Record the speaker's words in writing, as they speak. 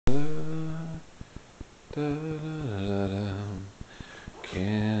Da, da, da, da,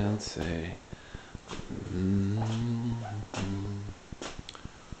 can't say. Mm-hmm.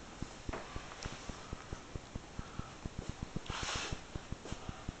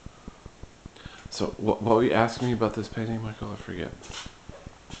 So, what were you asking me about this painting, Michael? I forget.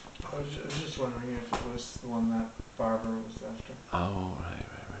 I was just wondering if it was the one that Barbara was after. Oh, right.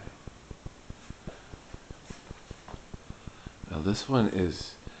 Now, this one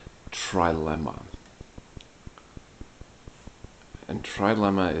is Trilemma. And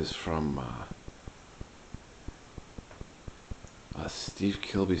Trilemma is from a Steve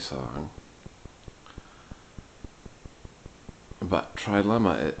Kilbey song. But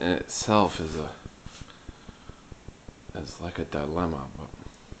Trilemma in itself is like a dilemma, but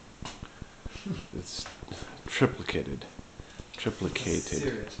it's triplicated. It's a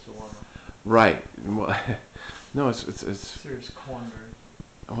serious dilemma. Right. Well, no, it's Serious quandary.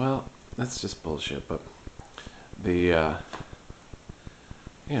 well, that's just bullshit. But the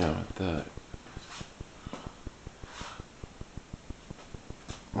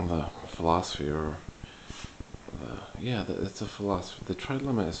the philosophy or it's a philosophy. The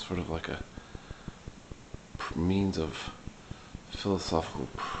trilemma is sort of like a means of philosophical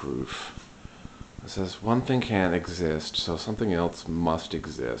proof. It says one thing can't exist, so something else must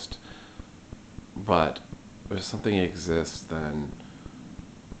exist. But if something exists, then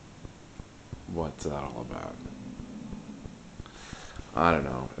what's that all about? I don't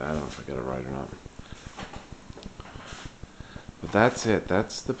know. I don't know if I got it right or not. But that's it.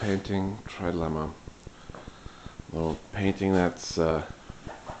 That's the painting Trilemma. Little painting that's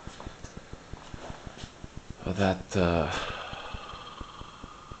that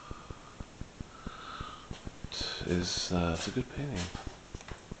is it's a good painting.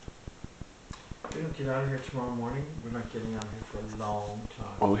 We don't get out of here tomorrow morning. We're not getting out of here for a long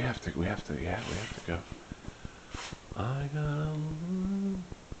time. Oh, we have to go. I gotta.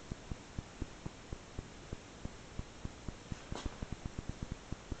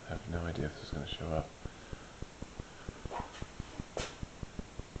 I have no idea if this is gonna show up.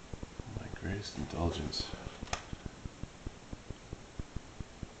 My greatest indulgence.